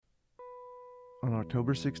On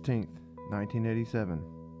October 16th, 1987,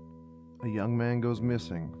 a young man goes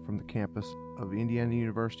missing from the campus of Indiana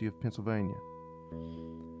University of Pennsylvania.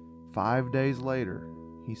 5 days later,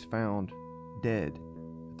 he's found dead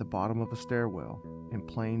at the bottom of a stairwell in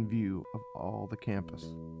plain view of all the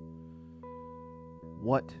campus.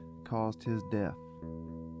 What caused his death?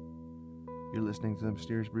 You're listening to the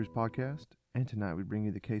Mysterious Brews podcast, and tonight we bring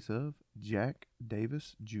you the case of Jack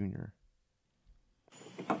Davis Jr.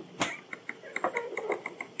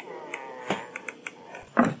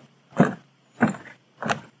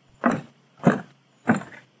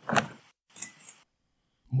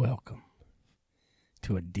 Welcome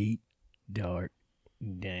to a deep, dark,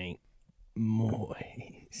 dank,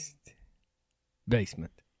 moist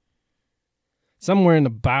basement. Somewhere in the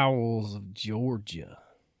bowels of Georgia.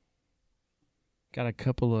 Got a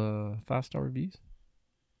couple of 5-star reviews.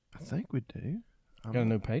 I think we do. Got a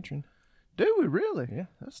new patron. Do we really? Yeah.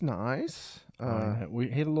 That's nice. We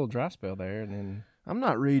hit a little dry spell there, and then I'm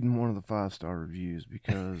not reading one of the 5-star reviews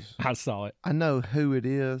because I saw it. I know who it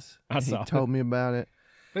is. I saw He it. told me about it.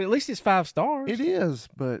 But at least it's 5 stars. It is,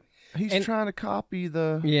 but he's And- trying to copy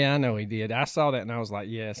the... Yeah, I know he did. I saw that, and I was like,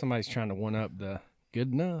 yeah, somebody's trying to one-up the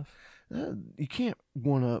good enough. You can't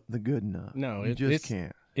one-up the good enough. No, you just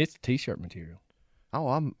can't. It's T-shirt material.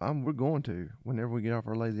 Oh, we're going to. Whenever we get off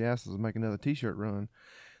our lazy asses and make another T-shirt run,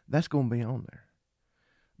 that's going to be on there.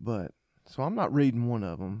 But, so I'm not reading one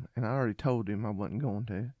of them, and I already told him I wasn't going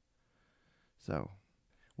to. So,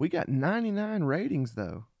 we got 99 ratings,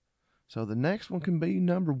 though. So, the next one can be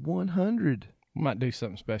number 100. We might do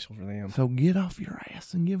something special for them. So, get off your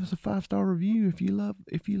ass and give us a 5-star review if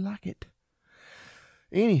you like it.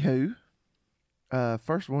 Anywho,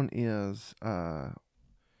 first one is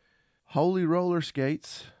Holy Roller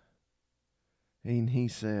Skates. And he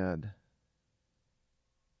said,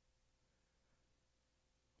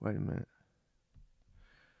 wait a minute.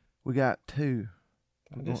 We got two.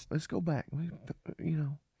 Let's go back.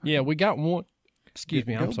 Yeah, we got one. Excuse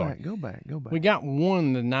me, I'm sorry. Go back. We got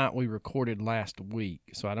one the night we recorded last week,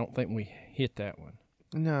 so I don't think we hit that one.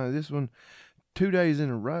 No, this one, 2 days in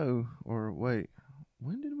a row. Or wait,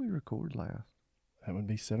 when did we record last? That would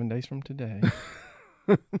be 7 days from today.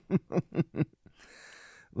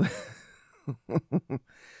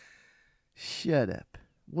 Shut up.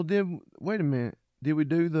 Well, wait a minute. Did we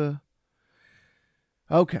do the...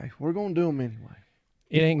 Okay, we're going to do them anyway.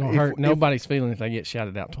 It ain't going to hurt nobody's feeling if they get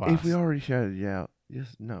shouted out twice. If we already shouted you out,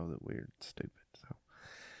 just know that we're stupid. So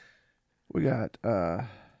we got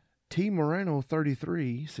T. Moreno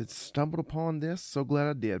 33 said, stumbled upon this. So glad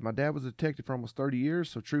I did. My dad was a detective for almost 30 years,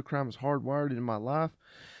 so true crime is hardwired in my life.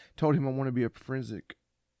 Told him I want to be a forensic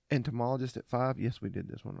entomologist at 5. Yes, we did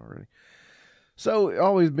this one already. So, it's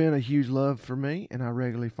always been a huge love for me, and I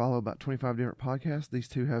regularly follow about 25 different podcasts. These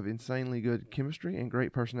two have insanely good chemistry and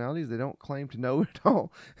great personalities. They don't claim to know it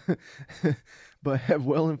all, but have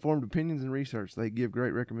well-informed opinions and research. They give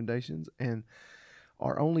great recommendations and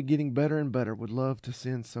are only getting better and better. Would love to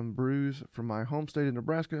send some brews from my home state of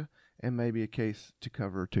Nebraska and maybe a case to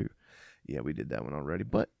cover too. Yeah, we did that one already,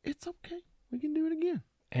 but it's okay. We can do it again.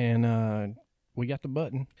 And we got the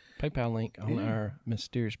button, PayPal link on our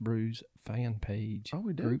Mysterious Brews fan page. Oh,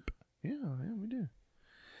 we do? Group. Yeah, we do.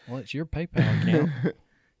 Well, it's your PayPal account.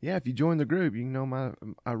 Yeah, if you join the group, you can know my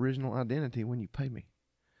original identity when you pay me.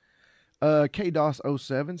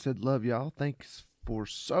 KDOS07 said, love y'all. Thanks for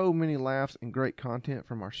so many laughs and great content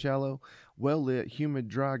from our shallow, well-lit, humid,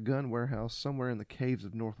 dry gun warehouse somewhere in the caves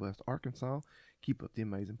of Northwest Arkansas. Keep up the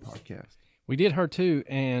amazing podcast. We did her too,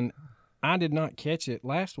 and I did not catch it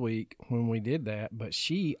last week when we did that, but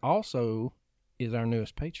she also is our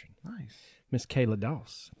newest patron. Nice. Miss Kayla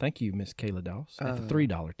Doss. Thank you, Miss Kayla Doss, at the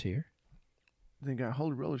 $3 tier. Then got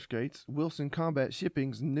Holy Roller Skates. Wilson Combat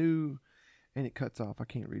Shipping's new, and it cuts off. I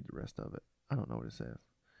can't read the rest of it. I don't know what it says.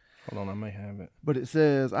 Hold on, I may have it. But it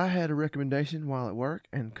says, I had a recommendation while at work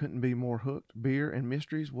and couldn't be more hooked. Beer and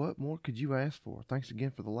mysteries. What more could you ask for? Thanks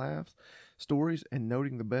again for the laughs, stories, and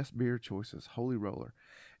noting the best beer choices. Holy Roller.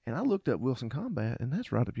 And I looked up Wilson Combat, and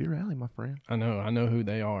that's right up your alley, my friend. I know who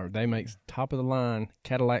they are. They make top of the line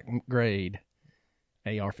Cadillac grade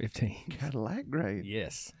AR-15. Cadillac grade.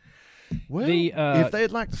 Yes. Well, if they'd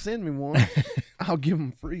like to send me one, I'll give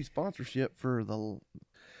them free sponsorship for the...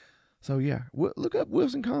 So, yeah, look up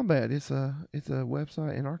Wilson Combat. It's a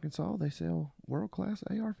website in Arkansas. They sell world-class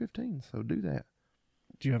AR-15s, so do that.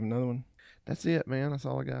 Do you have another one? That's it, man. That's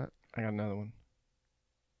all I got. I got another one.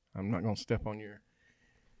 I'm not going to step on your...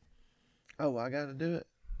 Oh, I got to do it?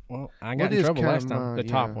 Well, I got in trouble last time. The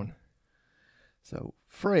top yeah. one. So,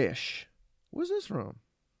 Fresh. Where's this from?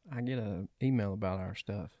 I get an email about our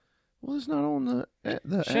stuff. Well, it's not on the Shut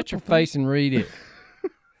Apple your thing. face and read it.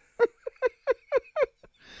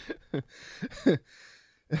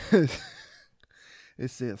 It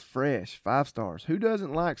says fresh, 5 stars. Who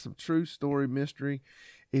doesn't like some true story mystery?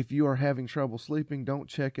 If you are having trouble sleeping, don't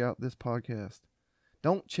check out this podcast.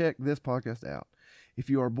 Don't check this podcast out. If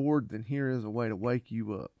you are bored, then here is a way to wake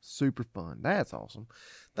you up. Super fun. That's awesome.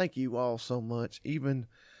 Thank you all so much. Even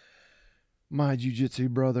my jiu-jitsu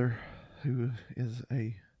brother, who is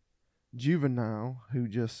a juvenile, who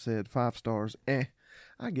just said 5 stars.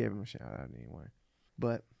 I gave him a shout out anyway.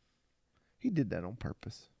 But he did that on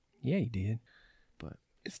purpose. Yeah, he did. But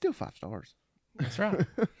it's still 5 stars. That's right.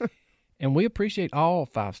 And we appreciate all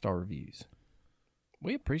 5-star reviews.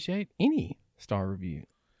 We appreciate any star review.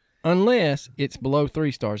 Unless it's below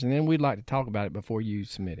 3 stars, and then we'd like to talk about it before you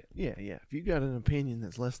submit it. Yeah. If you got an opinion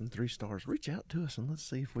that's less than 3 stars, reach out to us and let's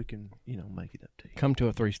see if we can, make it up to you. Come to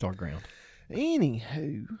a 3-star ground.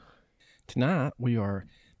 Anywho. Tonight, we are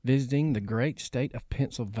visiting the great state of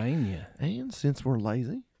Pennsylvania. And since we're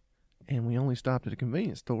lazy and we only stopped at a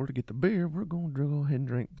convenience store to get the beer, we're going to go ahead and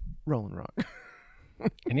drink Rolling Rock.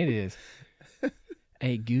 And it is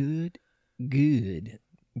a good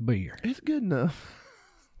beer. It's good enough.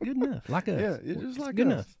 Good enough. Like us. Yeah, it's just like good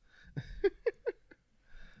us. enough.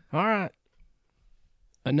 All right.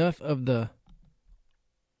 Enough of the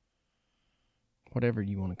whatever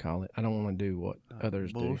you want to call it. I don't want to do what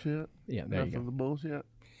others do. Bullshit. Yeah, there you Enough go. of the bullshit.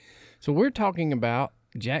 So we're talking about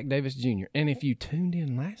Jack Davis Jr. And if you tuned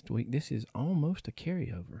in last week, this is almost a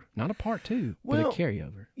carryover. Not a part 2, but a Well,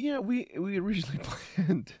 carryover. Yeah, we originally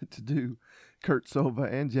planned to do Kurt Silva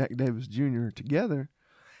and Jack Davis Jr. together.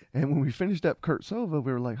 And when we finished up Kurt Silva,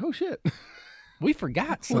 we were like, oh, shit. We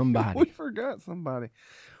forgot somebody. we forgot somebody,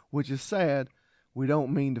 which is sad. We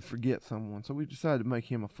don't mean to forget someone. So we decided to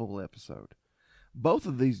make him a full episode. Both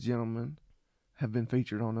of these gentlemen have been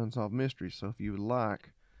featured on Unsolved Mysteries. So if you would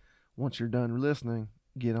like, once you're done listening,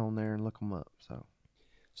 get on there and look them up.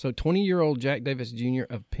 So 20-year-old Jack Davis Jr.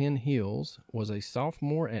 of Penn Hills was a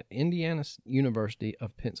sophomore at Indiana University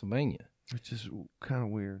of Pennsylvania. Which is kind of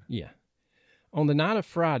weird. Yeah. On the night of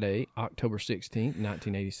Friday, October 16th,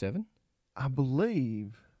 1987. I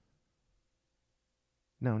believe.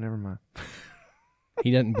 No, never mind.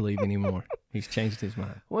 He doesn't believe anymore. He's changed his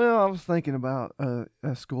mind. Well, I was thinking about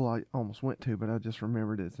a school I almost went to, but I just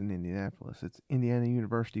remembered it's in Indianapolis. It's Indiana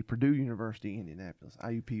University, Purdue University, Indianapolis,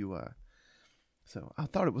 IUPUI. So I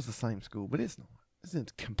thought it was the same school, but it's not. It's in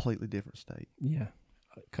a completely different state. Yeah.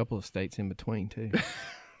 A couple of states in between, too.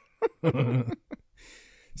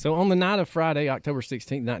 So on the night of Friday, October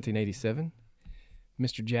 16th, 1987,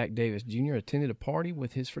 Mr. Jack Davis Jr. attended a party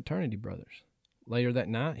with his fraternity brothers. Later that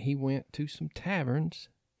night, he went to some taverns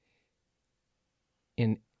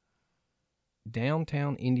in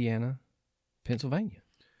downtown Indiana, Pennsylvania.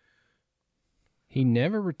 He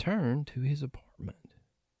never returned to his apartment.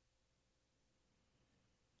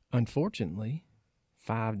 Unfortunately,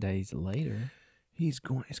 5 days later, It's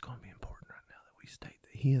going to be important right now that we state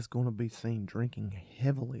that he is going to be seen drinking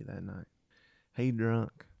heavily that night. He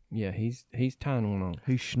drunk. yeah, he's tying one on.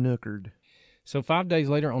 He snookered. So 5 days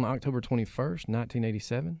later, on October 21st,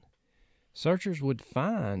 1987, searchers would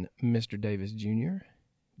find Mr. Davis Jr.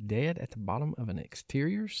 dead at the bottom of an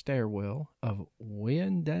exterior stairwell of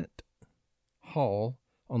Wyandotte Hall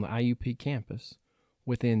on the IUP campus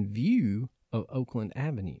within view of Oakland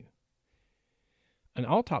Avenue. An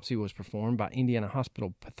autopsy was performed by Indiana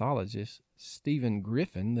Hospital pathologist Stephen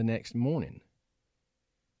Griffin the next morning.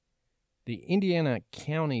 The Indiana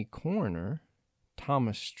County coroner,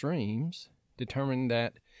 Thomas Streams, determined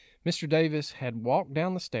that Mr. Davis had walked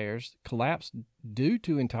down the stairs, collapsed due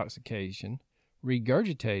to intoxication,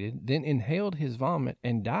 regurgitated, then inhaled his vomit,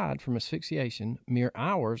 and died from asphyxiation mere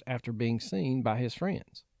hours after being seen by his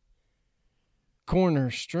friends.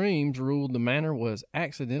 Coroner Streams ruled the manner was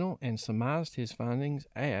accidental and surmised his findings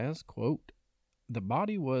as, quote, the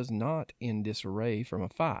body was not in disarray from a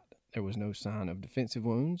fight. There was no sign of defensive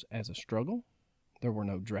wounds as a struggle. There were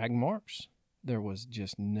no drag marks. There was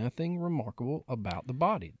just nothing remarkable about the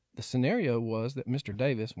body. The scenario was that Mr.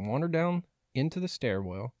 Davis wandered down into the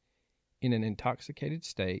stairwell in an intoxicated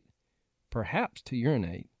state, perhaps to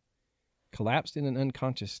urinate, collapsed in an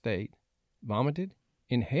unconscious state, vomited,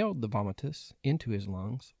 inhaled the vomitus into his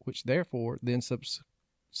lungs, which therefore then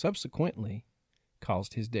subsequently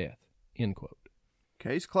caused his death, end quote.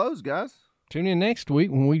 Case closed, guys. Tune in next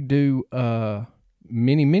week when we do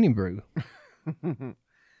mini brew.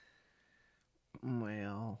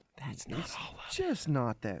 Well, That's not it's all of it. just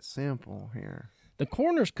not that simple here. The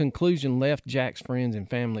coroner's conclusion left Jack's friends and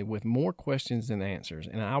family with more questions than answers,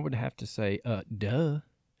 and I would have to say, duh.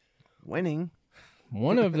 Winning.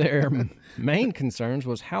 One of their main concerns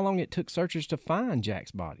was how long it took searchers to find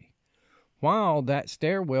Jack's body. While that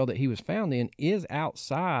stairwell that he was found in is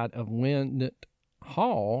outside of Winnett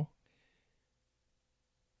Hall,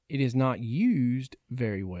 it is not used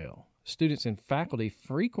very well. Students and faculty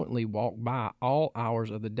frequently walk by all hours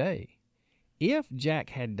of the day. If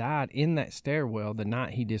Jack had died in that stairwell the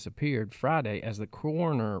night he disappeared, Friday, as the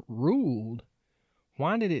coroner ruled,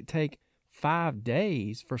 why did it take 5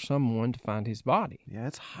 days for someone to find his body? Yeah,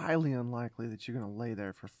 it's highly unlikely that you're going to lay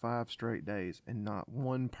there for 5 straight days and not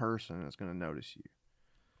one person is going to notice you.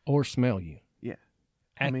 Or smell you. Yeah.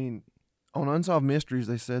 I mean, on Unsolved Mysteries,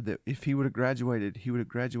 they said that if he would have graduated, he would have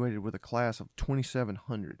graduated with a class of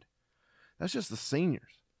 2,700. That's just the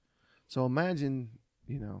seniors. So imagine,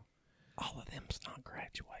 all of them's not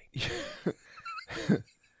graduate.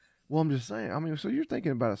 Well, I'm just saying. I mean, so you're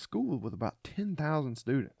thinking about a school with about 10,000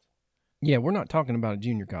 students. Yeah, we're not talking about a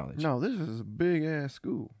junior college. No, this is a big-ass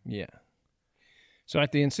school. Yeah. So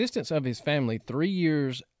at the insistence of his family, 3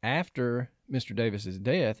 years after Mr. Davis's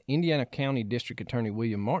death, Indiana County District Attorney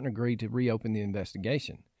William Martin agreed to reopen the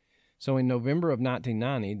investigation. So in November of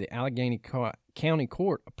 1990, the Allegheny County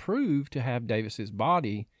Court approved to have Davis's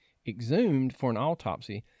body exhumed for an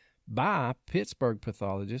autopsy by Pittsburgh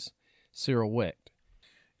pathologist Cyril Wecht.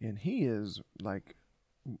 And he is,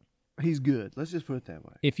 he's good. Let's just put it that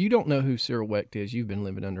way. If you don't know who Cyril Wecht is, you've been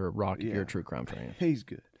living under a rock if you're a true crime fan. He's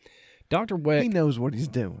good. Dr. Wecht... He knows what he's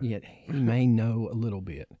doing. Yet he may know a little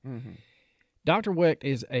bit. Mm-hmm. Dr. Wecht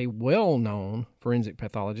is a well-known forensic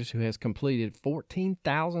pathologist who has completed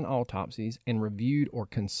 14,000 autopsies and reviewed or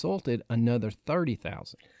consulted another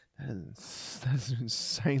 30,000. That's an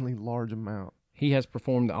insanely large amount. He has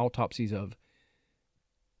performed the autopsies of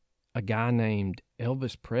a guy named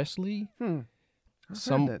Elvis Presley, I've heard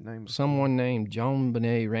that name before. Someone named John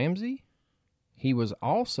Benet Ramsey. He was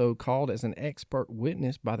also called as an expert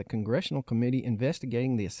witness by the Congressional Committee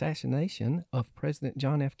investigating the assassination of President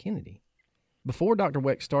John F. Kennedy. Before Dr.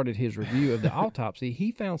 Wecht started his review of the autopsy,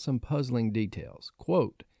 he found some puzzling details.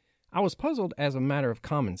 Quote, "I was puzzled as a matter of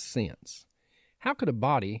common sense. How could a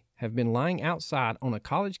body have been lying outside on a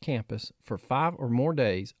college campus for 5 or more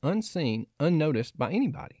days, unseen, unnoticed by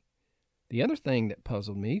anybody? The other thing that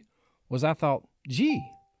puzzled me was I thought,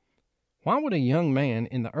 gee, why would a young man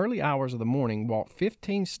in the early hours of the morning walk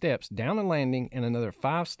 15 steps down a landing and another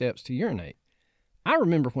 5 steps to urinate? I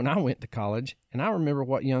remember when I went to college, and I remember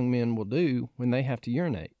what young men will do when they have to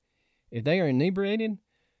urinate. If they are inebriated,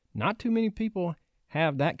 not too many people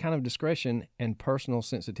have that kind of discretion and personal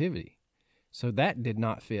sensitivity. So that did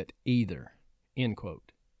not fit either." End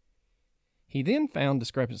quote. He then found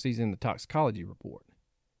discrepancies in the toxicology report.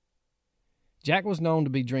 Jack was known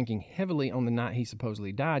to be drinking heavily on the night he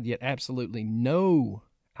supposedly died, yet absolutely no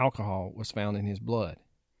alcohol was found in his blood.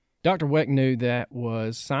 Dr. Wecht knew that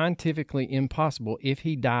was scientifically impossible if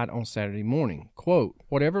he died on Saturday morning. Quote,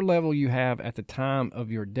 "Whatever level you have at the time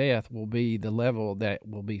of your death will be the level that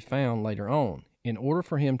will be found later on. In order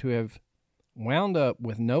for him to have wound up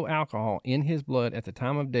with no alcohol in his blood at the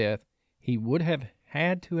time of death, he would have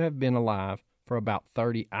had to have been alive for about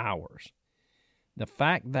 30 hours. The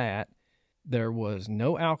fact that there was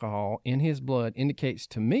no alcohol in his blood indicates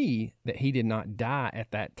to me that he did not die at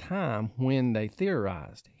that time when they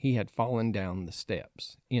theorized he had fallen down the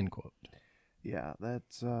steps." End quote. Yeah,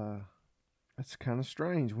 that's kind of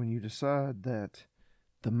strange when you decide that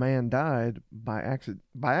the man died by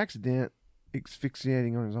accident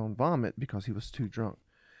asphyxiating on his own vomit because he was too drunk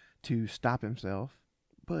to stop himself.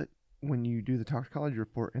 But when you do the toxicology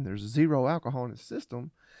report and there's 0 alcohol in his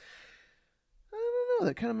system,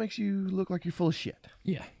 that kind of makes you look like you're full of shit.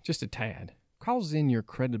 Yeah, just a tad. Calls in your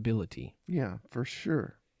credibility. Yeah, for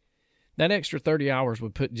sure. That extra 30 hours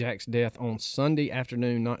would put Jack's death on Sunday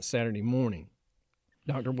afternoon, not Saturday morning.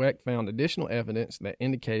 Dr. Wecht found additional evidence that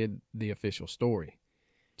indicated the official story.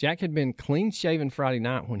 Jack had been clean-shaven Friday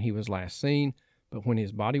night when he was last seen, but when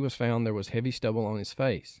his body was found, there was heavy stubble on his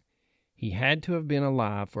face. He had to have been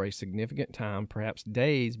alive for a significant time, perhaps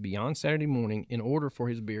days beyond Saturday morning, in order for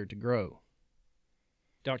his beard to grow.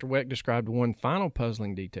 Dr. Wecht described one final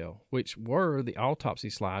puzzling detail, which were the autopsy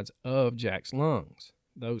slides of Jack's lungs.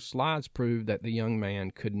 Those slides proved that the young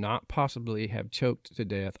man could not possibly have choked to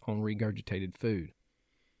death on regurgitated food.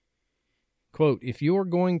 Quote, "If you are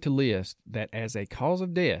going to list that as a cause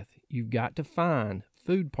of death, you've got to find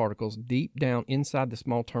food particles deep down inside the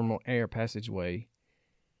small terminal air passageway,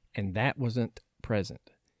 and that wasn't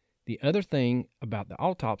present. The other thing about the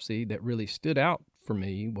autopsy that really stood out for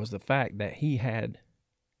me was the fact that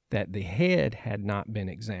the head had not been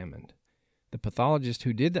examined. The pathologist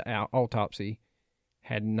who did the autopsy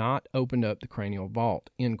had not opened up the cranial vault."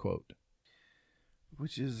 End quote.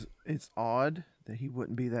 which is, it's odd that he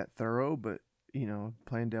wouldn't be that thorough, but,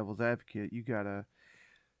 playing devil's advocate,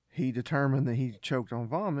 he determined that he choked on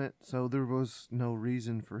vomit, so there was no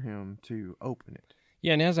reason for him to open it.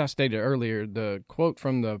 Yeah, and as I stated earlier, the quote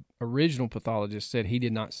from the original pathologist said he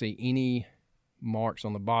did not see any marks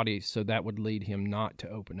on the body, so that would lead him not to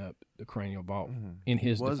open up the cranial vault in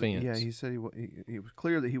his defense. Yeah, he said it was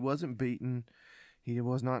clear that he wasn't beaten. He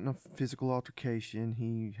was not in a physical altercation.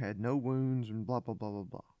 He had no wounds and blah, blah, blah, blah,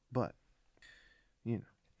 blah. But,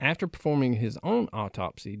 After performing his own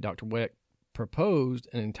autopsy, Dr. Weck proposed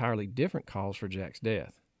an entirely different cause for Jack's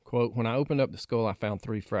death. Quote, when I opened up the skull, I found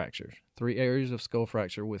 3 fractures, 3 areas of skull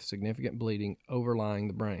fracture with significant bleeding overlying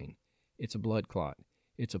the brain. It's a blood clot.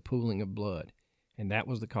 It's a pooling of blood. And that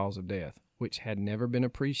was the cause of death, which had never been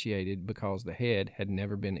appreciated because the head had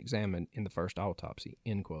never been examined in the first autopsy,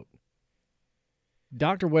 end quote.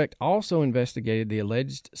 Dr. Wecht also investigated the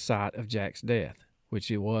alleged site of Jack's death, which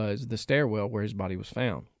was the stairwell where his body was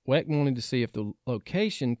found. Wecht wanted to see if the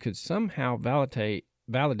location could somehow validate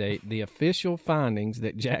the official findings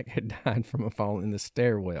that Jack had died from a fall in the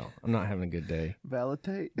stairwell. I'm not having a good day.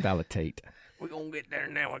 Validate? Validate. We're going to get there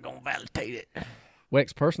now. We're going to validate it.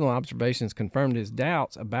 Wecht's personal observations confirmed his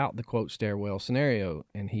doubts about the, quote, stairwell scenario,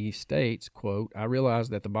 and he states, quote, I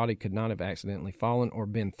realized that the body could not have accidentally fallen or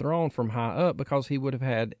been thrown from high up because he would have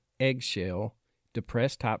had eggshell,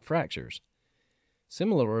 depressed-type fractures.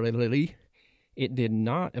 Similarly, it did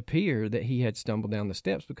not appear that he had stumbled down the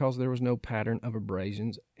steps because there was no pattern of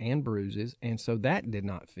abrasions and bruises, and so that did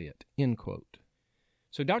not fit, end quote.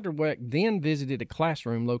 So Dr. Wecht then visited a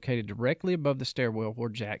classroom located directly above the stairwell where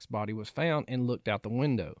Jack's body was found and looked out the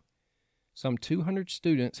window. Some 200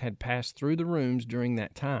 students had passed through the rooms during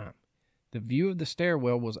that time. The view of the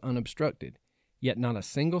stairwell was unobstructed, yet not a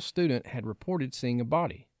single student had reported seeing a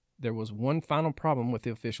body. There was one final problem with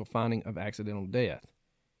the official finding of accidental death.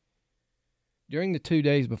 During the 2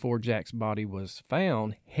 days before Jack's body was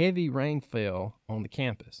found, heavy rain fell on the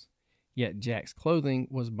campus, yet Jack's clothing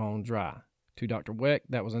was bone dry. To Dr.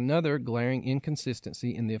 Wecht, that was another glaring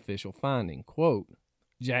inconsistency in the official finding. Quote,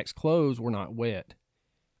 Jack's clothes were not wet.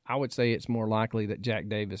 I would say it's more likely that Jack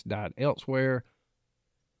Davis died elsewhere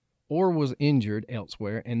or was injured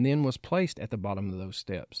elsewhere and then was placed at the bottom of those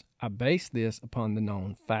steps. I base this upon the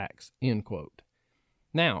known facts, end quote.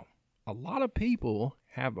 Now, a lot of people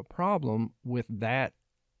have a problem with that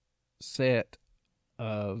set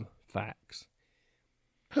of facts.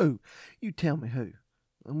 Who? You tell me who,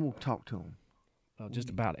 and we'll talk to him.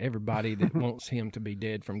 Just about everybody that wants him to be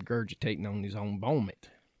dead from gurgitating on his own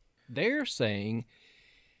vomit. They're saying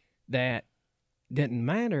that it didn't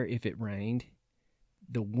matter if it rained,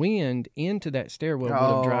 the wind into that stairwell would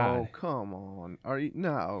have dried. Oh, come on.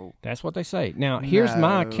 No. That's what they say. Now, here's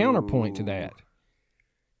my counterpoint to that.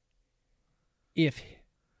 If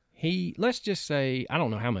let's just say, I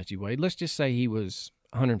don't know how much he weighed. Let's just say he was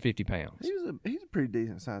 150 pounds. He's a pretty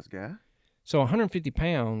decent sized guy. So 150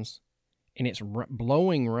 pounds, and it's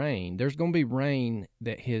blowing rain. There's going to be rain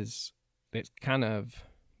that's kind of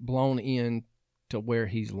blown in to where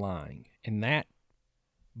he's lying. And that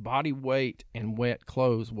body weight and wet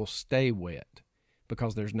clothes will stay wet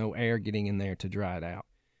because there's no air getting in there to dry it out.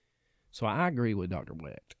 So I agree with Dr.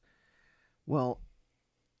 Wecht. Well,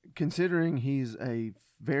 considering he's a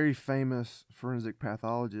very famous forensic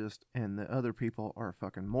pathologist and the other people are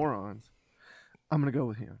fucking morons, I'm going to go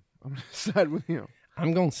with him. I'm going to side with him.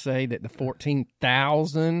 I'm going to say that the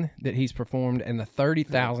 14,000 that he's performed and the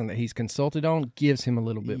 30,000 that he's consulted on gives him a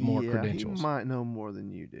little bit more credentials. He might know more than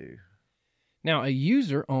you do. Now, a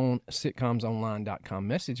user on sitcomsonline.com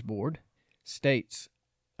message board states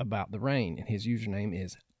about the rain, and his username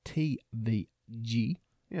is TVG.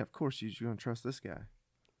 Yeah, of course you're going to trust this guy.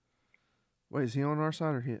 Wait, is he on our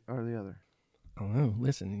side or the other? I don't know.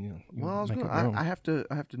 Listen, I have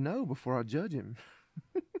to know before I judge him.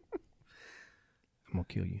 I'm going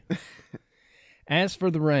to kill you. As for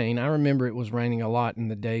the rain, I remember it was raining a lot in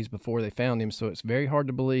the days before they found him, so it's very hard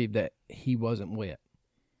to believe that he wasn't wet.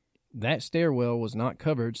 That stairwell was not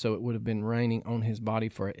covered, so it would have been raining on his body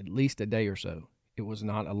for at least a day or so. It was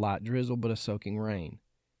not a light drizzle, but a soaking rain.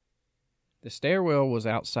 The stairwell was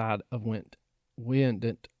outside of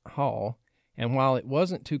Wendant Hall, and while it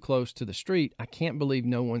wasn't too close to the street, I can't believe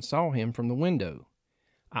no one saw him from the window.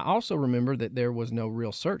 I also remember that there was no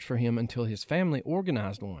real search for him until his family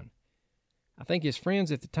organized one. I think his friends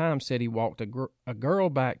at the time said he walked a girl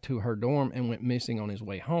back to her dorm and went missing on his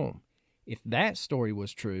way home. If that story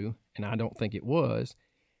was true, and I don't think it was,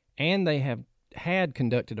 and they had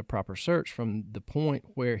conducted a proper search from the point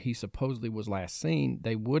where he supposedly was last seen,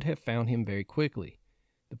 they would have found him very quickly.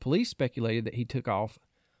 The police speculated that he took off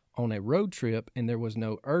on a road trip, and there was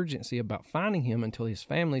no urgency about finding him until his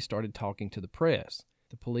family started talking to the press.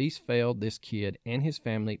 The police failed this kid and his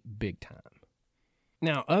family big time.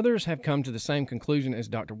 Now, others have come to the same conclusion as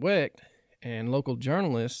Dr. Wecht, and local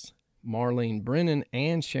journalists Marlene Brennan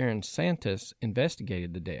and Sharon Santos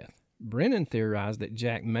investigated the death. Brennan theorized that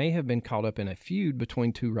Jack may have been caught up in a feud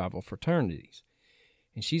between two rival fraternities.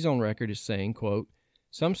 And she's on record as saying, quote,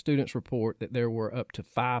 "Some students report that there were up to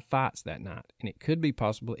 5 fights that night, and it could be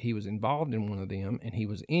possible that he was involved in one of them and he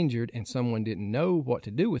was injured and someone didn't know what to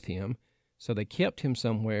do with him, so they kept him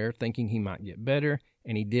somewhere thinking he might get better,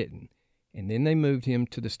 and he didn't. And then they moved him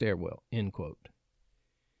to the stairwell," end quote.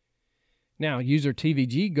 Now, user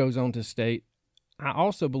TVG goes on to state, "I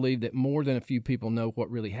also believe that more than a few people know what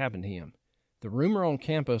really happened to him. The rumor on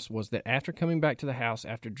campus was that after coming back to the house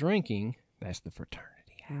after drinking," that's the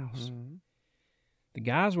fraternity house, "the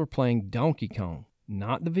guys were playing Donkey Kong,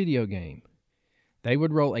 not the video game. They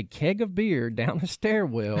would roll a keg of beer down the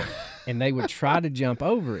stairwell and they would try to jump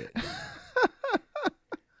over it.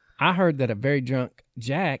 I heard that a very drunk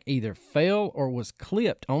Jack either fell or was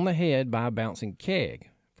clipped on the head by a bouncing keg.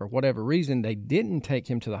 For whatever reason, they didn't take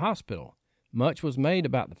him to the hospital. Much was made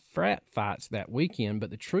about the frat fights that weekend, but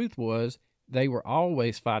the truth was they were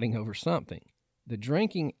always fighting over something. The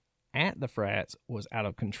drinking at the frats was out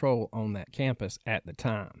of control on that campus at the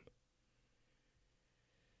time."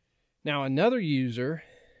 Now, another user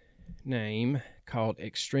name called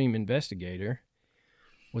Extreme Investigator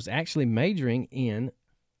was actually majoring in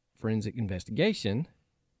forensic investigation,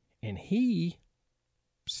 and he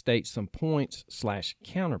states some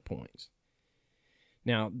points/counterpoints.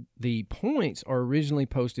 Now, the points are originally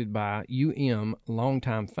posted by UM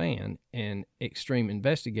longtime fan, and Extreme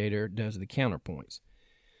Investigator does the counterpoints.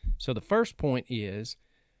 So the first point is,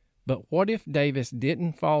 but what if Davis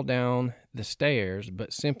didn't fall down the stairs,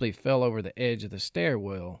 but simply fell over the edge of the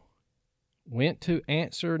stairwell, went to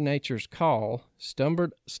answer nature's call,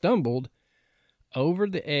 stumbled over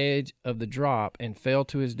the edge of the drop, and fell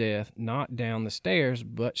to his death, not down the stairs,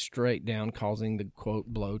 but straight down, causing the, quote,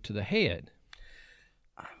 blow to the head?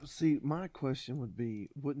 See, my question would be,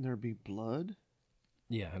 wouldn't there be blood?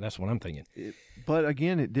 Yeah, that's what I'm thinking. But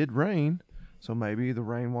again, it did rain, so maybe the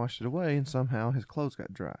rain washed it away and somehow his clothes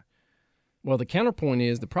got dry. Well, the counterpoint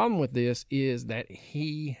is, the problem with this is that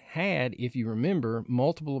he had, if you remember,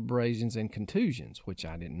 multiple abrasions and contusions, which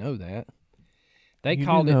I didn't know that. You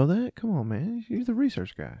didn't know that? Come on, man. You're the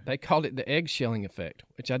research guy. They called it the eggshelling effect,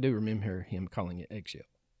 which I do remember him calling it eggshell.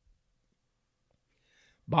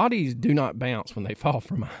 Bodies do not bounce when they fall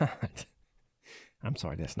from a height. I'm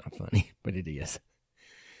sorry, that's not funny, but it is.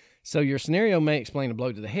 So your scenario may explain a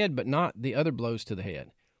blow to the head, but not the other blows to the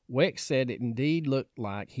head. Wecht said it indeed looked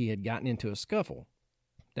like he had gotten into a scuffle.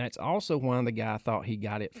 That's also why the guy thought he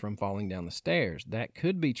got it from falling down the stairs. That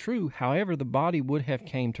could be true. However, the body would have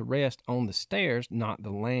came to rest on the stairs, not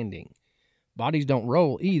the landing. Bodies don't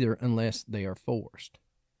roll either unless they are forced.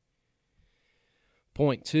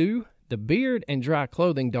 Point 2, the beard and dry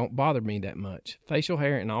clothing don't bother me that much. Facial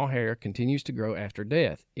hair and all hair continues to grow after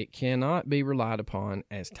death. It cannot be relied upon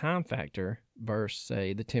as time factor versus,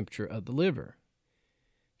 say, the temperature of the liver.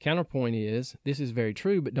 Counterpoint is, this is very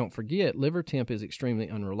true, but don't forget, liver temp is extremely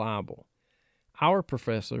unreliable. Our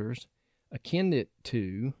professors akin it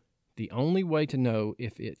to, the only way to know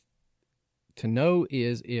is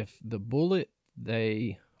if the bullet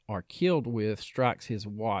they are killed with strikes his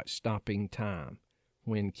watch, stopping time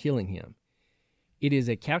when killing him. It is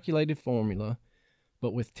a calculated formula,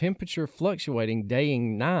 but with temperature fluctuating day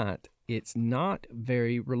and night, it's not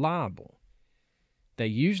very reliable. They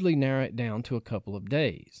usually narrow it down to a couple of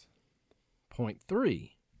days. Point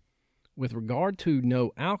 3, with regard to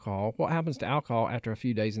no alcohol, what happens to alcohol after a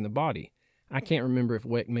few days in the body? I can't remember if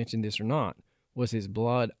Wecht mentioned this or not. Was his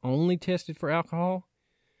blood only tested for alcohol?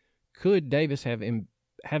 Could Davis have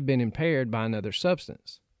been impaired by another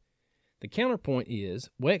substance? The counterpoint is,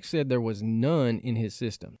 Wecht said there was none in his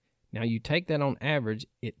system. Now you take that on average,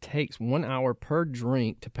 it takes 1 hour per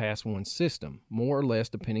drink to pass one's system, more or less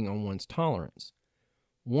depending on one's tolerance.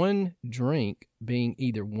 One drink being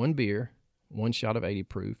either 1 beer, 1 shot of 80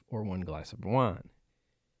 proof, or 1 glass of wine.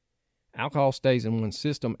 Alcohol stays in one's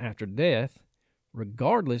system after death.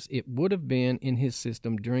 Regardless, it would have been in his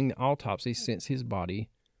system during the autopsy since his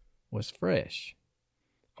body was fresh.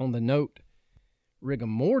 On the note, rigor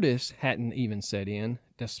mortis hadn't even set in.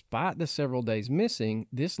 Despite the several days missing,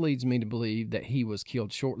 this leads me to believe that he was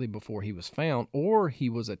killed shortly before he was found, or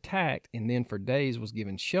he was attacked and then for days was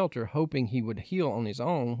given shelter, hoping he would heal on his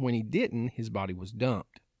own. When he didn't, his body was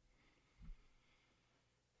dumped.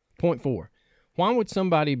 Point 4. Why would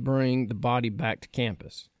somebody bring the body back to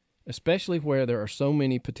campus? especially where there are so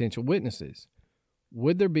many potential witnesses.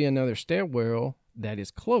 Would there be another stairwell that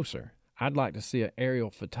is closer? I'd like to see an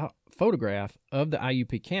aerial photograph of the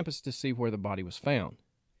IUP campus to see where the body was found.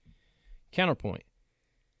 Counterpoint.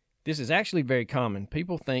 This is actually very common.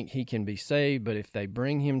 People think he can be saved, but if they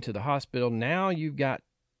bring him to the hospital, now you've got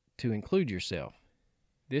to include yourself.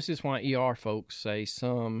 This is why ER folks say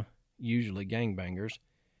some, usually gangbangers,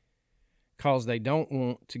 because they don't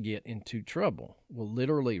want to get into trouble, will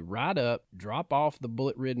literally ride up, drop off the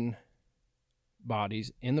bullet-ridden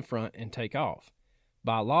bodies in the front, and take off.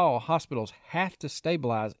 By law, hospitals have to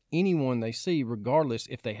stabilize anyone they see, regardless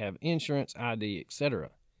if they have insurance, ID, etc.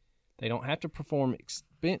 They don't have to perform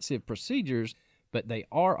expensive procedures, but they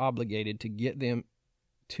are obligated to get them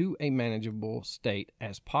to a manageable state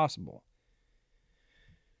as possible.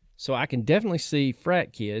 So I can definitely see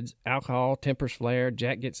frat kids, alcohol, tempers flare,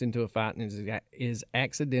 Jack gets into a fight and is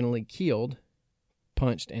accidentally killed,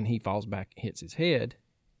 punched, and he falls back, hits his head.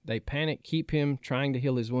 They panic, keep him, trying to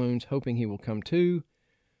heal his wounds, hoping he will come to.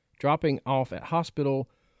 Dropping off at hospital,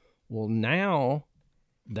 well, now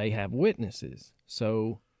they have witnesses.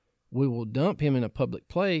 So we will dump him in a public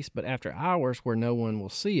place, but after hours where no one will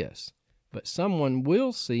see us. But someone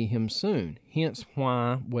will see him soon, hence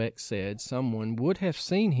why Weck said someone would have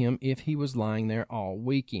seen him if he was lying there all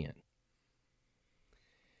weekend.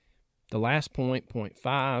 The last point, point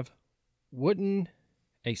 5, wouldn't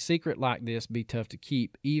a secret like this be tough to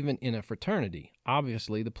keep even in a fraternity?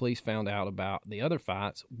 Obviously, the police found out about the other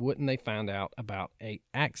fights. Wouldn't they find out about an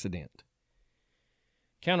accident?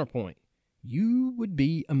 Counterpoint. You would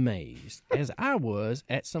be amazed, as I was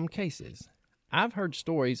at some cases. I've heard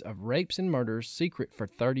stories of rapes and murders secret for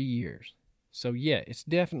 30 years. So yeah, it's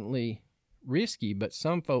definitely risky, but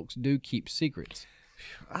some folks do keep secrets.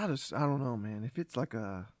 I don't know, man. If it's like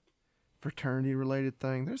a fraternity related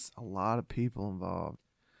thing, there's a lot of people involved.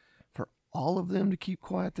 For all of them to keep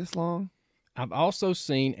quiet this long? I've also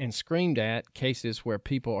seen and screamed at cases where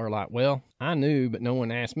people are like, well, I knew, but no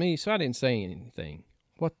one asked me, so I didn't say anything.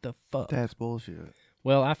 What the fuck? That's bullshit.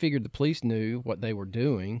 Well, I figured the police knew what they were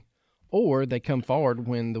doing, or they come forward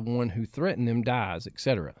when the one who threatened them dies,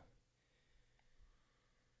 etc.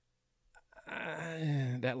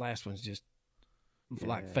 That last one's just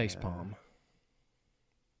like facepalm.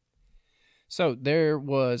 So there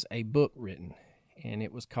was a book written, and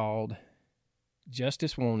it was called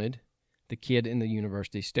Justice Wanted, The Kid in the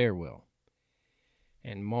University Stairwell.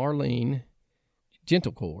 And Marlene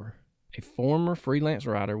Gentlecore, a former freelance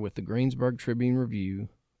writer with the Greensburg Tribune Review,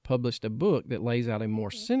 published a book that lays out a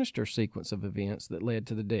more sinister sequence of events that led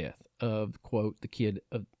to the death of, quote, the kid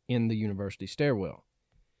in the university stairwell.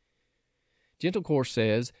 Gentlecore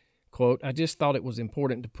says, quote, I just thought it was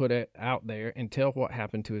important to put it out there and tell what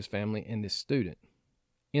happened to his family and this student.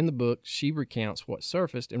 In the book, she recounts what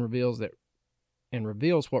surfaced and reveals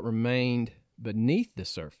what remained beneath the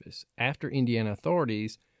surface after Indiana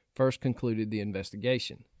authorities first concluded the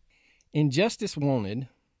investigation. In Justice Wanted,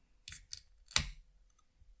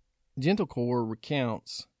 Gentlecore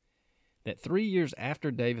recounts that 3 years after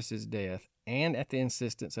Davis's death and at the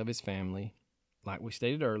insistence of his family, like we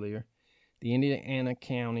stated earlier, the Indiana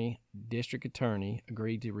County District Attorney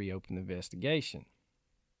agreed to reopen the investigation.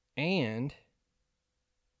 And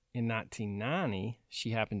in 1990, she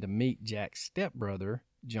happened to meet Jack's stepbrother,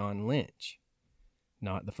 John Lynch,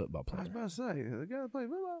 not the football player. I was about to say, the guy that played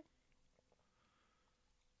football.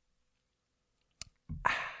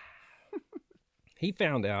 He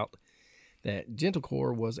found out that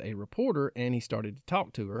Gentlecore was a reporter, and he started to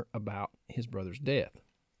talk to her about his brother's death.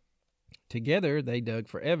 Together, they dug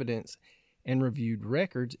for evidence and reviewed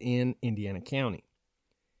records in Indiana County.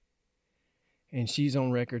 And she's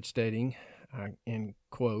on record stating, and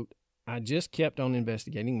quote, I just kept on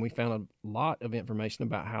investigating. We found a lot of information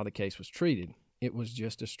about how the case was treated. It was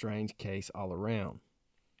just a strange case all around.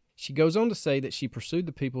 She goes on to say that she pursued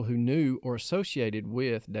the people who knew or associated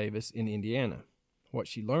with Davis in Indiana. What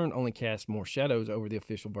she learned only cast more shadows over the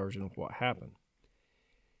official version of what happened.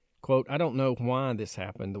 Quote, I don't know why this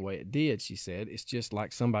happened the way it did, she said. It's just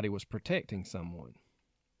like somebody was protecting someone.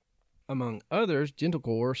 Among others,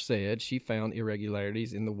 Gentlecore said she found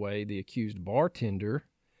irregularities in the way the accused bartender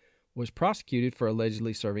was prosecuted for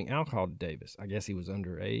allegedly serving alcohol to Davis. I guess he was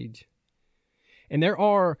underage. And there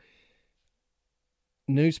are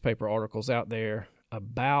newspaper articles out there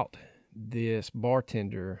about this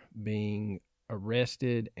bartender being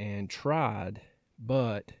arrested and tried,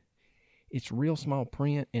 but it's real small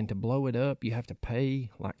print, and to blow it up, you have to pay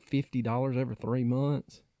like $50 every 3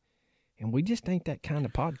 months. And we just ain't that kind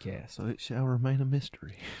of podcast. So it shall remain a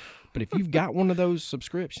mystery. But if you've got one of those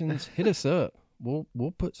subscriptions, hit us up.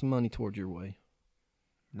 We'll put some money towards your way.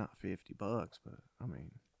 Not $50, but I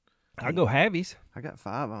mean, I'll go halvies. I got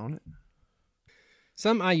 5 on it.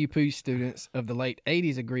 Some IUP students of the late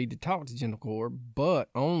 80s agreed to talk to Gentilcore, but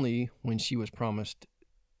only when she was promised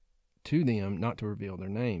to them not to reveal their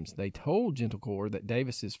names. They told Gentilcore that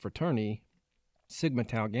Davis's fraternity, Sigma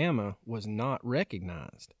Tau Gamma, was not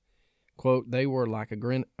recognized. Quote, they were like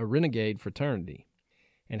a renegade fraternity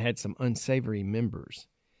and had some unsavory members.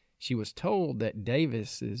 She was told that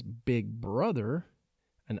Davis's big brother,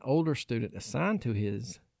 an older student assigned to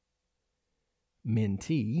his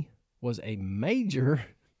mentee, was a major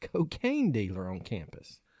cocaine dealer on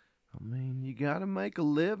campus. I mean, you got to make a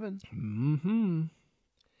living. Mm-hmm.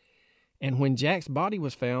 And when Jack's body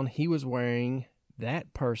was found, he was wearing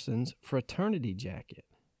that person's fraternity jacket.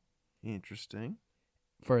 Interesting.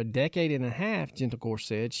 For a decade and a half, Gentilcore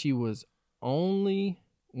said, she was only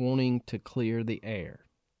wanting to clear the air.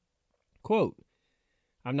 Quote,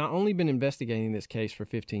 I've not only been investigating this case for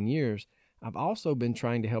 15 years, I've also been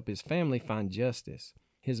trying to help his family find justice.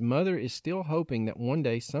 His mother is still hoping that one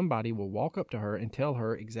day somebody will walk up to her and tell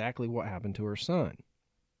her exactly what happened to her son.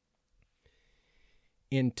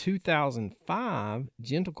 In 2005,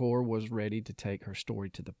 Gentilcore was ready to take her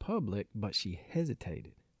story to the public, but she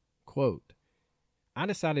hesitated. Quote, I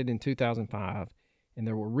decided in 2005, and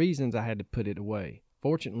there were reasons I had to put it away.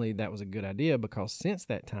 Fortunately, that was a good idea because since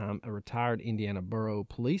that time, a retired Indiana Borough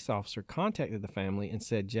police officer contacted the family and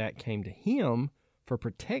said Jack came to him for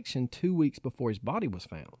protection 2 weeks before his body was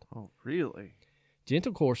found. Oh, really?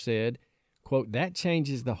 Gentilcore said, quote, that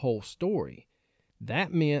changes the whole story.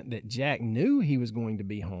 That meant that Jack knew he was going to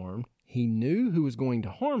be harmed. He knew who was going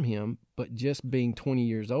to harm him, but just being 20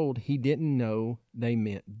 years old, he didn't know they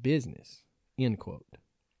meant business, end quote.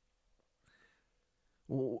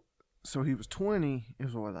 Well, so he was 20. It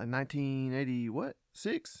was what, like 1980, what?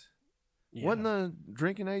 6? Yeah. Wasn't the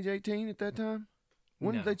drinking age 18 at that time?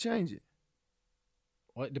 When did they change it?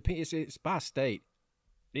 Well, it depends. It's by state.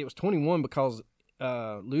 It was 21 because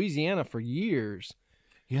Louisiana for years.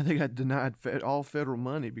 Yeah, they got denied all federal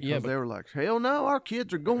money because they were like, hell no, our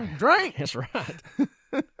kids are going to drink. That's right.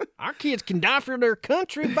 Our kids can die for their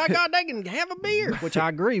country. By God, they can have a beer, which I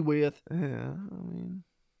agree with. Yeah, I mean.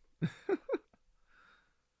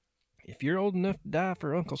 If you're old enough to die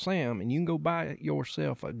for Uncle Sam and you can go buy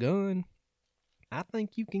yourself a gun, I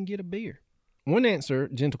think you can get a beer. One answer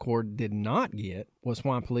Gentilcore did not get was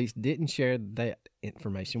why police didn't share that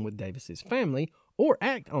information with Davis's family or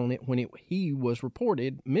act on it when he was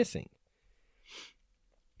reported missing.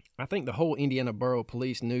 I think the whole Indiana Borough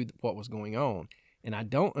Police knew what was going on, and I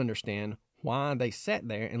don't understand why they sat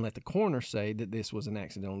there and let the coroner say that this was an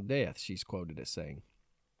accidental death, she's quoted as saying.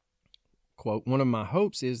 Quote, one of my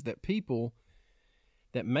hopes is that people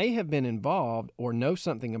that may have been involved or know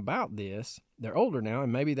something about this, they're older now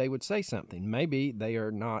and maybe they would say something. Maybe they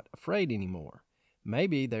are not afraid anymore.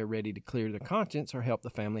 Maybe they're ready to clear their conscience or help the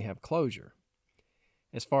family have closure.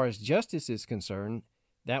 As far as justice is concerned,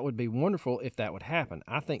 that would be wonderful if that would happen.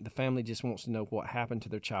 I think the family just wants to know what happened to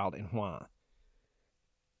their child and why.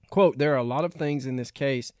 Quote, there are a lot of things in this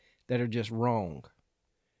case that are just wrong.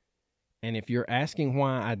 And if you're asking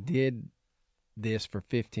why I did this for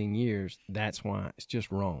 15 years, that's why. It's just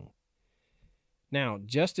wrong. Now,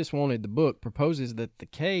 Justice Wanted, the book, proposes that the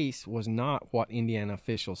case was not what Indiana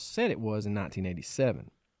officials said it was in 1987.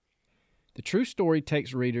 The true story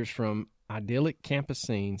takes readers from idyllic campus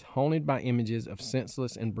scenes haunted by images of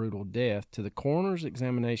senseless and brutal death to the coroner's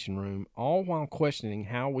examination room, all while questioning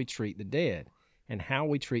how we treat the dead and how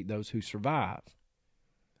we treat those who survive.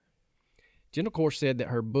 Gentilcore said that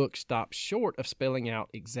her book stopped short of spelling out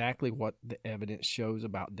exactly what the evidence shows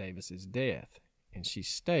about Davis's death. And she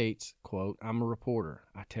states, quote, I'm a reporter.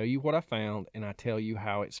 I tell you what I found, and I tell you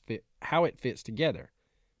how it fits together.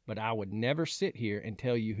 But I would never sit here and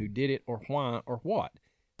tell you who did it or why or what.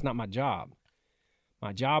 It's not my job.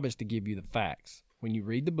 My job is to give you the facts. When you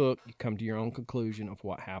read the book, you come to your own conclusion of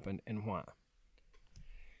what happened and why.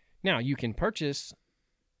 Now, you can purchase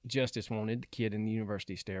Justice Wanted, The Kid in the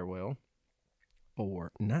University Stairwell,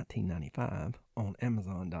 for $19.95 on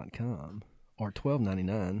Amazon.com or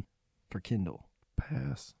 $12.99 for Kindle.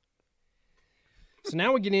 Pass. So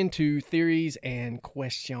now we get into theories and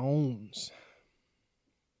questions.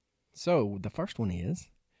 So the first one is,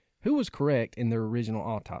 who was correct in their original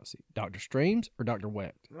autopsy, Dr. Streams or Dr.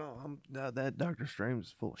 Wecht? Oh, that Dr. Streams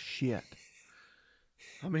is full of shit.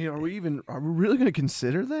 I mean, are we really going to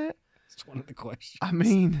consider that? It's one of the questions. I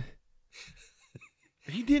mean,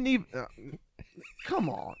 he didn't even... Come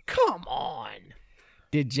on.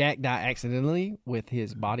 Did Jack die accidentally with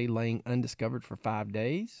his body laying undiscovered for 5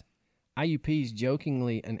 days? IUP's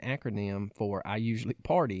jokingly an acronym for I usually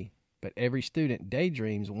party but every student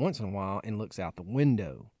daydreams once in a while and looks out the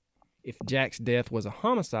window. If Jack's death was a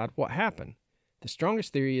homicide, what happened? The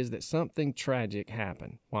strongest theory is that something tragic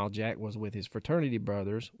happened. While Jack was with his fraternity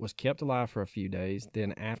brothers, was kept alive for a few days,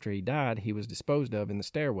 then after he died, he was disposed of in the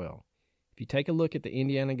stairwell. If you take a look at the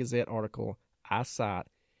Indiana Gazette article I cite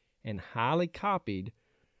and highly copied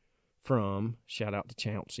from, shout out to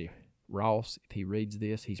Chauncey Ross, if he reads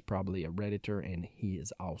this, he's probably a Redditor and he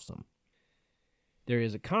is awesome. There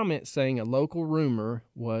is a comment saying a local rumor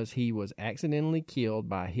was he was accidentally killed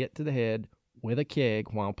by a hit to the head with a keg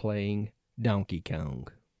while playing Donkey Kong.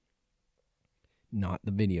 Not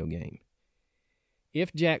the video game.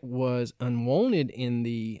 If Jack was unwanted in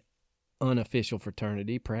the unofficial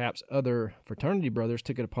fraternity, perhaps other fraternity brothers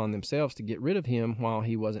took it upon themselves to get rid of him while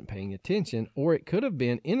he wasn't paying attention, or it could have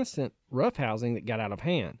been innocent roughhousing that got out of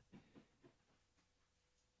hand.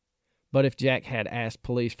 But if Jack had asked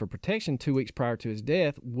police for protection 2 weeks prior to his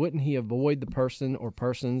death, wouldn't he avoid the person or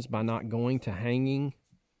persons by not going to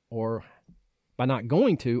or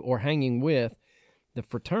hanging with the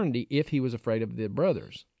fraternity if he was afraid of the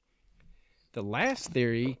brothers? The last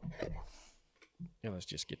theory, let's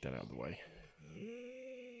just get that out of the way.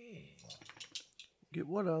 Get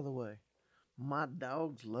what out of the way? My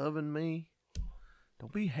dog's loving me.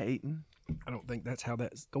 Don't be hating. I don't think that's how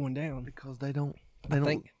that's going down. Because they don't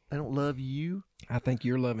love you. I think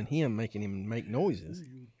you're loving him, making him make noises.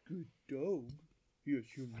 You're a good dog. Yes,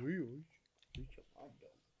 you will.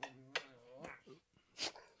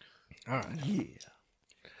 All right. Yeah.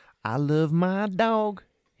 I love my dog.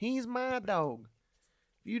 He's my dog.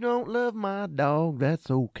 If you don't love my dog, that's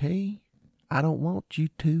okay. I don't want you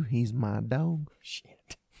to. He's my dog.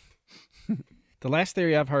 Shit. The last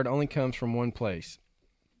theory I've heard only comes from one place.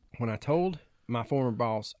 When I told my former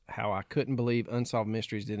boss how I couldn't believe Unsolved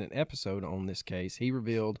Mysteries did an episode on this case, he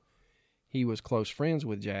revealed he was close friends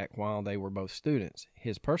with Jack while they were both students.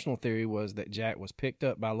 His personal theory was that Jack was picked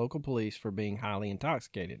up by local police for being highly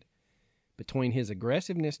intoxicated. Between his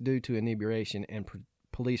aggressiveness due to inebriation and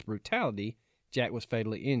police brutality, Jack was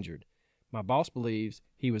fatally injured. My boss believes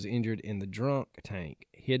he was injured in the drunk tank,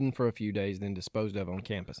 hidden for a few days, then disposed of on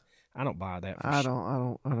campus. I don't buy that. I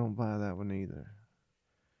don't buy that one either.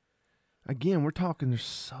 Again, we're talking. There's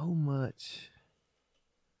so much.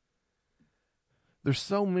 There's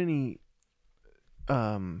so many.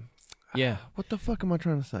 Yeah. What the fuck am I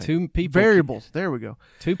trying to say? Two people. Variables. There we go.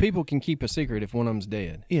 Two people can keep a secret if one of them's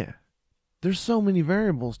dead. Yeah. There's so many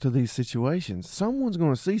variables to these situations. Someone's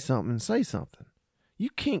going to see something and say something. You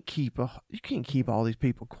can't keep all these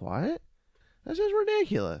people quiet. That's just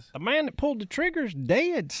ridiculous. The man that pulled the trigger's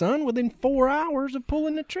dead, son, within 4 hours of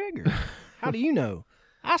pulling the trigger. How do you know?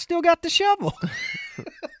 I still got the shovel.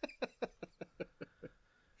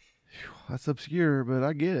 That's obscure, but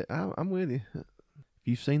I get it. I'm with you. If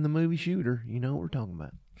you've seen the movie Shooter, you know what we're talking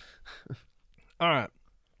about. All right.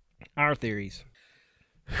 Our theories.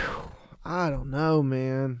 I don't know,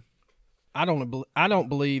 man. I don't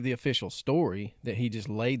believe the official story that he just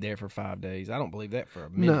laid there for 5 days. I don't believe that for a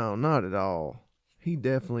minute. No, not at all. He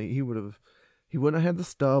wouldn't have had the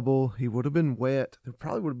stubble. He would have been wet. There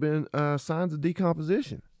probably would have been signs of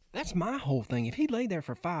decomposition. That's my whole thing. If he lay there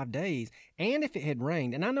for 5 days, and if it had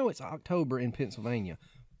rained, and I know it's October in Pennsylvania,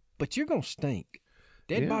 but you're going to stink.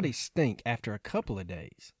 Dead bodies stink after a couple of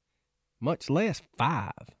days, much less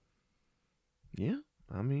 5. Yeah,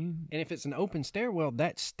 I mean. And if it's an open stairwell,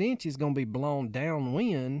 that stench is going to be blown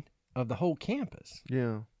downwind of the whole campus.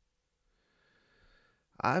 Yeah.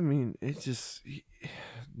 I mean, it's just,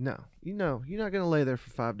 no. You're not going to lay there for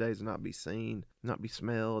 5 days and not be seen, not be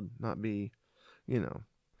smelled, not be,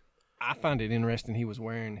 I find it interesting he was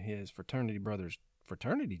wearing his fraternity brother's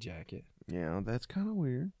fraternity jacket. Yeah, that's kind of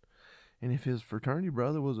weird. And if his fraternity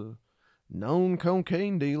brother was a known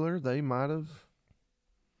cocaine dealer, they might have,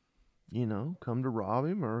 come to rob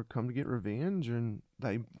him or come to get revenge, and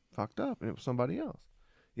they fucked up, and it was somebody else.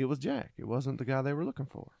 It was Jack. It wasn't the guy they were looking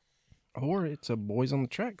for. Or it's a boys on the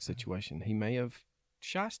track situation. He may have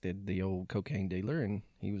shysted the old cocaine dealer, and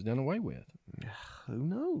he was done away with. Who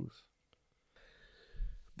knows?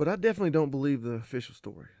 But I definitely don't believe the official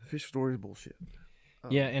story. The official story is bullshit.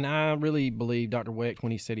 Yeah, and I really believe Dr. Wecht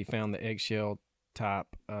when he said he found the eggshell type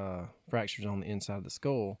fractures on the inside of the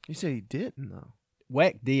skull. He said he didn't, though.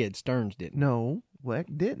 Wecht did. Stearns didn't. No,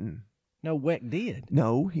 Wecht didn't. No, Wecht did.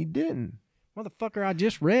 No, he didn't. Motherfucker, I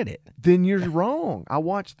just read it. Then you're wrong. I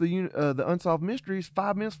watched the Unsolved Mysteries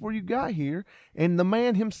 5 minutes before you got here, and the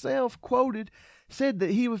man himself quoted said that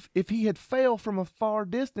if he had fell from a far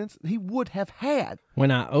distance, he would have had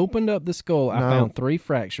When I opened up the skull, I No. found 3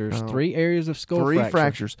 fractures, No. 3 areas of skull three fracture.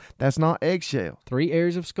 fractures. That's not eggshell. 3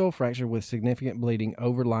 areas of skull fracture with significant bleeding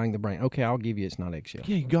overlying the brain. Okay, I'll give you it's not eggshell.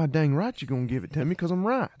 Yeah, you god dang right you're gonna give it to me because I'm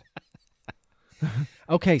right.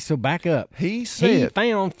 Okay, so back up. He He said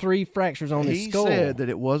found 3 fractures on his he skull. said that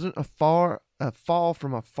it wasn't a fall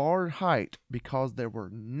from a far height because there were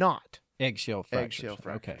not Eggshell fractures. eggshell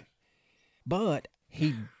fractures. Okay. But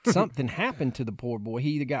something happened to the poor boy.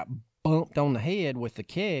 He either got bumped on the head with the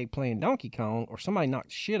keg playing Donkey Kong, or somebody knocked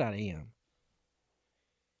the shit out of him.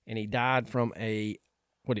 And he died from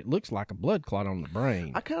what it looks like a blood clot on the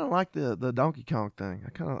brain. I kind of like the Donkey Kong thing.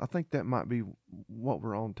 I think that might be what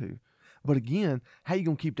we're on to. But again, how you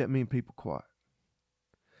gonna keep that many people quiet?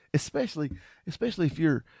 Especially if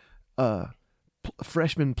you're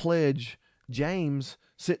freshman pledge James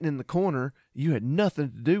sitting in the corner, you had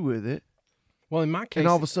nothing to do with it, Well, in my case, and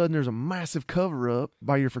all of a sudden there's a massive cover up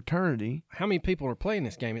by your fraternity. how many people are playing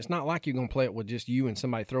this game? It's not like you're going to play it with just you and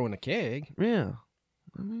somebody throwing a keg. Yeah,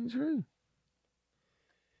 I mean, true.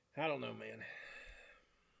 I don't know, man.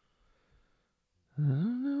 I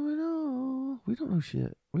don't know at all. We don't know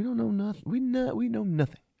shit. We don't know nothing. We know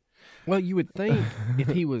nothing. Well, you would think if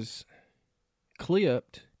he was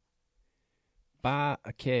clipped by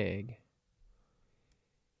a keg,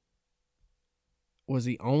 was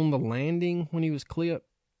he on the landing when he was clipped?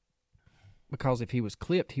 Because if he was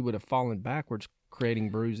clipped, he would have fallen backwards,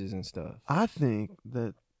 creating bruises and stuff. I think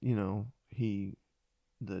that the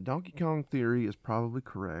Donkey Kong theory is probably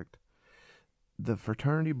correct. The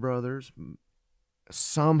fraternity brothers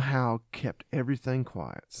somehow kept everything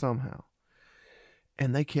quiet, somehow.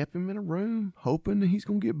 And they kept him in a room, hoping that he's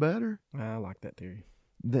going to get better. I like that theory.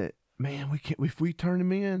 That, man, we can't, if we turn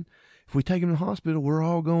him in, if we take him to the hospital, we're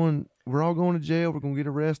all going to jail. We're going to get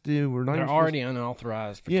arrested. We're not They're even supposed already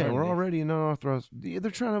unauthorized fraternity. Yeah, we're already in unauthorized.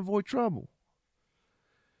 They're trying to avoid trouble.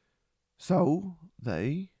 So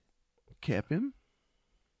they kept him.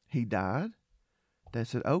 He died. They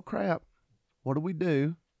said, "Oh crap, what do we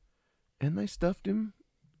do?" And they stuffed him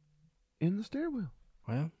in the stairwell.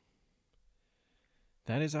 Well,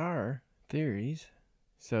 that is our theories.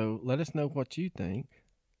 So let us know what you think.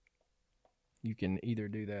 You can either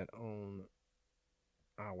do that on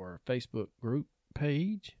our Facebook group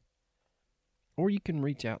page, or you can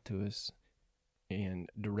reach out to us and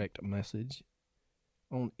direct message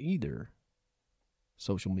on either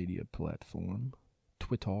social media platform,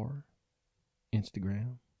 Twitter,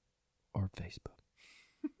 Instagram, or Facebook.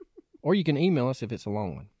 Or you can email us if it's a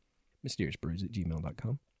long one,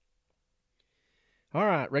 mysteriousbrews@gmail.com. All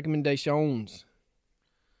right, recommendations.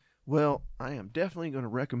 Well, I am definitely going to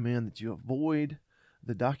recommend that you avoid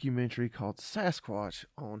the documentary called Sasquatch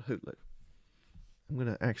on Hulu. I'm going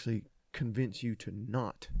to actually convince you to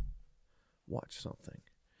not watch something.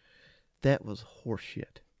 That was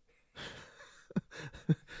horseshit.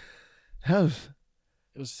 It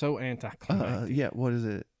was so anticlimactic. Yeah, what is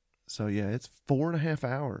it? So, yeah, it's 4.5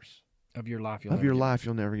 hours Of your life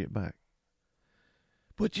you'll never get back.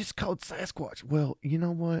 But it's called Sasquatch. Well, you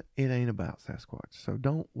know what? It ain't about Sasquatch. So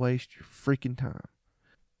don't waste your freaking time.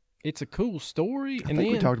 It's a cool story. I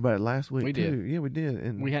think we talked about it last week, we too. did. Yeah, we did.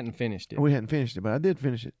 And We hadn't finished it. we hadn't finished it, but I did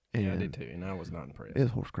finish it. Yeah, I and did too, and I was not impressed.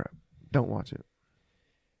 It's horse crap. Don't watch it.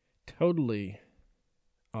 Totally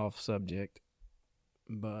off subject,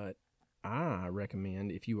 but I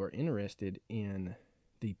recommend, if you are interested in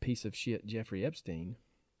the piece of shit Jeffrey Epstein,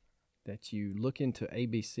 that you look into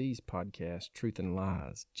ABC's podcast, Truth and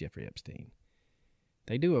Lies, Jeffrey Epstein.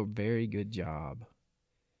 They do a very good job,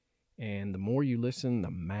 and the more you listen, the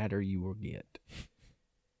madder you will get.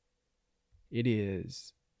 It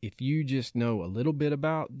is, if you just know a little bit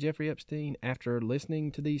about Jeffrey Epstein, after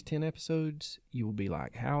listening to these 10 episodes, you will be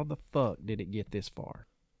like, how the fuck did it get this far?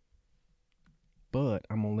 But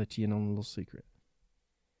I'm going to let you in on a little secret.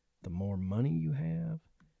 The more money you have,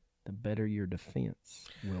 the better your defense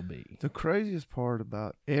will be. The craziest part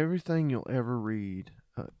about everything you'll ever read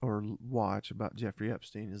or watch about Jeffrey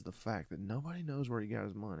Epstein is the fact that nobody knows where he got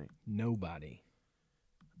his money. Nobody.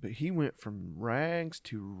 But he went from rags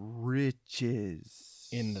to riches.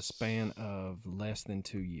 In the span of less than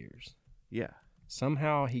 2 years. Yeah.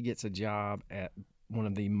 Somehow he gets a job at one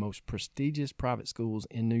of the most prestigious private schools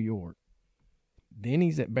in New York. Then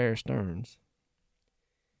he's at Bear Stearns.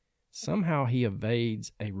 Somehow he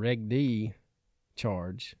evades a Reg D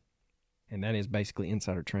charge, and that is basically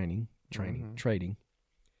insider trading. And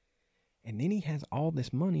then he has all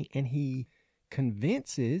this money, and he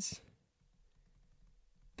convinces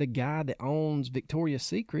the guy that owns Victoria's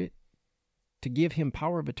Secret to give him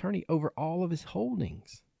power of attorney over all of his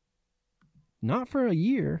holdings. Not for a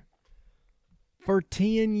year. For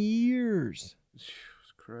 10 years. It's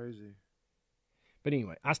crazy. But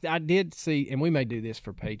anyway, I did see, and we may do this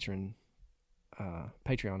for Patreon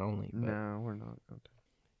only. But No, we're not going to.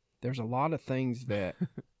 there's a lot of things that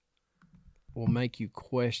will make you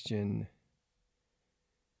question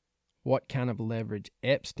what kind of leverage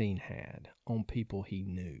Epstein had on people he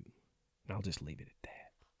knew. And I'll just leave it at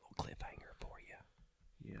that. A little cliffhanger for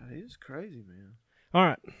you. Yeah, it is crazy, man. All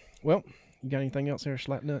right. Well, you got anything else there,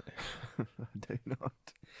 Slapnut? I do not.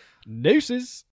 Deuces.